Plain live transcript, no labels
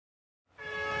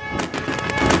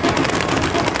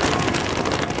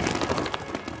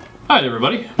Hi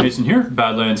everybody, Mason here,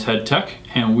 Badlands Head Tech,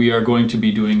 and we are going to be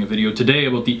doing a video today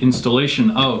about the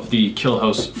installation of the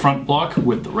Killhouse front block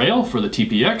with the rail for the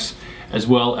TPX, as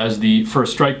well as the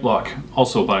first strike block,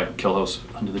 also by Killhouse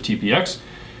under the TPX.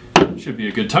 Should be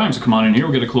a good time, so come on in here,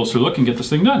 we'll get a closer look and get this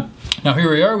thing done. Now here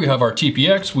we are, we have our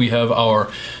TPX, we have our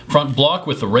front block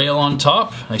with the rail on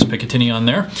top, nice Picatinny on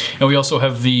there, and we also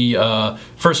have the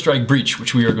first strike breech,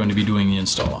 which we are going to be doing the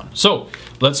install on. So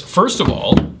let's first of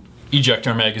all eject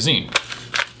our magazine.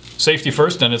 Safety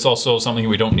first, and it's also something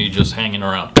we don't need just hanging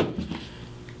around.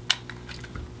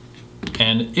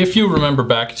 And if you remember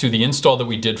back to the install that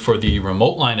we did for the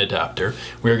remote line adapter,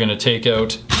 we're going to take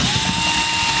out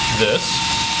this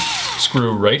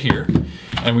screw right here,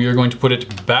 and we are going to put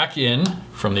it back in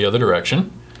from the other direction,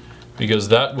 because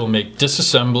that will make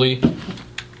disassembly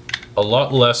a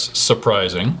lot less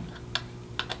surprising.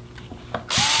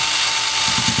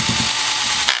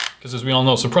 Because as we all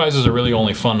know, surprises are really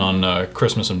only fun on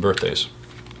Christmas and birthdays.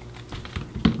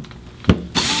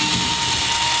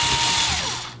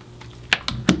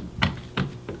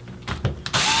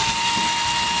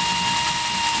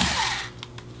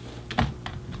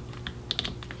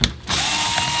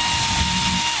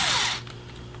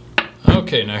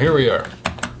 Okay, now here we are.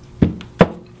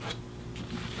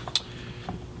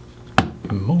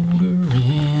 Motor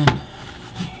in.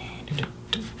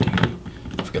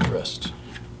 Forget the rest.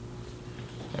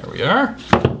 There we are.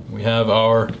 We have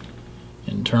our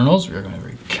internals. We are going to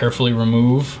very carefully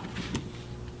remove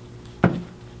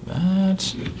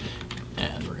that.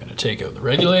 And we're going to take out the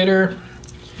regulator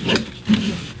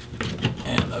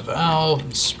and the valve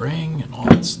and spring and all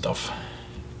that stuff.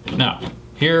 Now,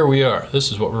 here we are.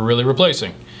 This is what we're really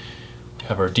replacing. We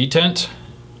have our detent,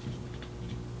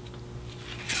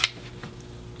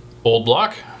 old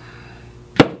block,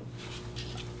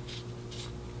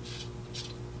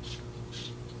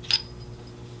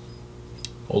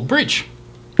 old breech.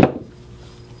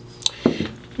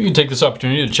 We can take this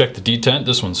opportunity to check the detent.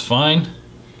 This one's fine.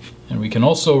 And we can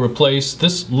also replace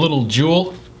this little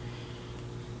jewel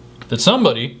that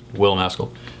somebody, Will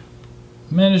Maskell,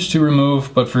 managed to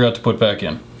remove but forgot to put back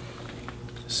in.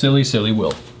 Silly, silly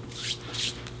Will.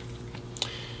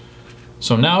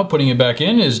 So now putting it back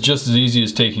in is just as easy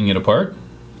as taking it apart.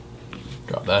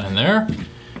 Drop that in there.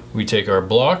 We take our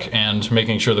block and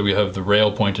making sure that we have the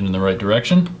rail pointed in the right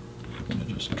direction. I'm going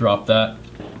to just drop that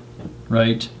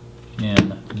right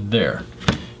in there.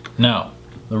 Now,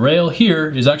 the rail here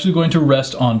is actually going to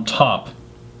rest on top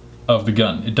of the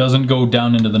gun. It doesn't go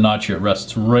down into the notch here, it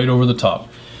rests right over the top.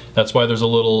 That's why there's a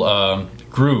little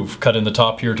groove cut in the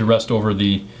top here to rest over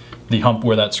the hump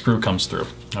where that screw comes through.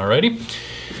 Alrighty.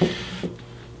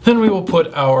 Then we will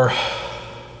put our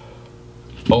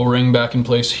O-ring back in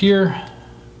place here.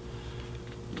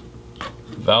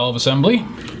 Valve assembly.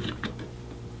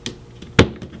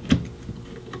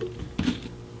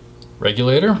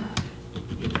 Regulator.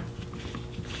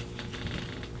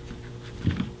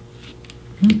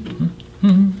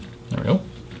 There we go.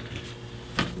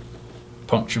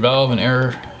 Puncture valve and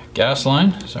air gas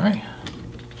line, sorry.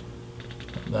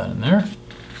 Put that in there.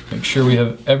 Make sure we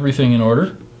have everything in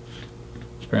order.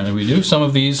 Apparently we do. Some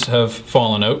of these have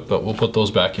fallen out, but we'll put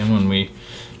those back in when we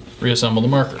reassemble the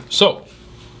marker. So,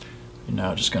 you're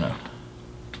now just gonna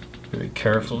very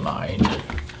careful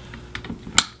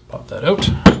pop that out.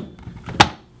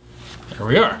 There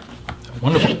we are. That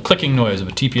wonderful clicking noise of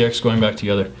a TPX going back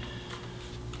together.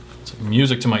 It's like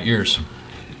music to my ears.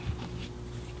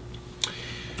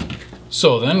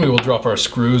 So then we will drop our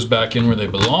screws back in where they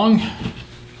belong.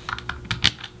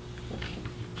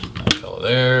 That fell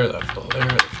there, that fell there,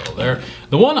 that fell there.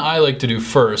 The one I like to do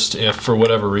first, if for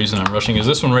whatever reason I'm rushing, is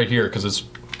this one right here, because it's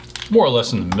more or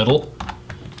less in the middle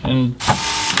and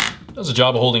does a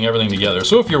job of holding everything together.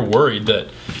 So if you're worried that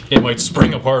it might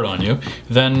spring apart on you,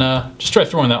 then just try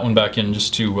throwing that one back in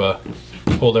just to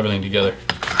hold everything together.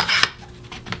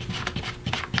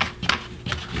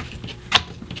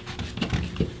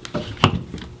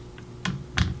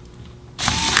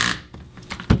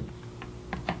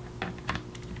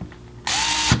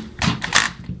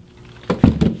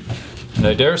 And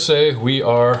I dare say we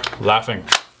are laughing.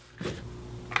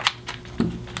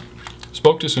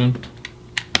 Spoke too soon.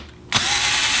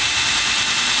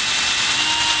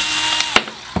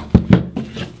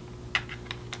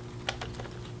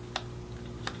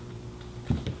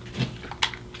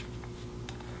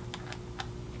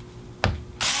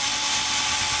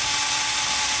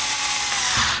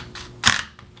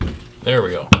 There we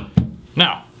go.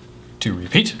 Now, to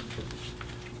repeat.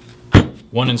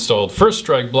 One installed first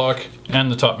strike block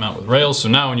and the top mount with rails. So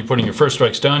now when you're putting your first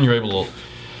strikes down, you're able to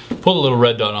pull a little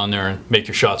red dot on there and make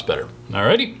your shots better.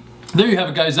 Alrighty, there you have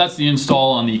it, guys. That's the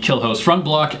install on the Killhouse front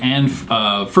block and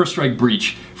first strike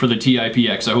breech for the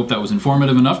TiPX. I hope that was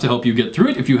informative enough to help you get through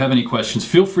it. If you have any questions,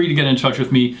 feel free to get in touch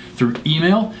with me through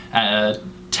email at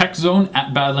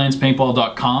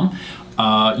techzone@badlandspaintball.com.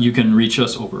 You can reach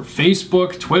us over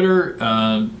Facebook, Twitter,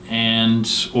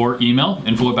 or email,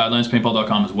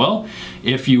 info@badlandspaintball.com as well.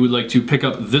 If you would like to pick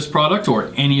up this product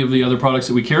or any of the other products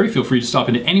that we carry, feel free to stop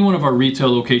into any one of our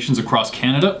retail locations across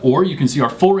Canada, or you can see our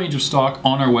full range of stock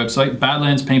on our website,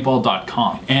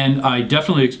 badlandspaintball.com. And I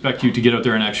definitely expect you to get out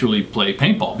there and actually play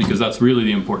paintball, because that's really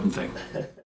the important thing.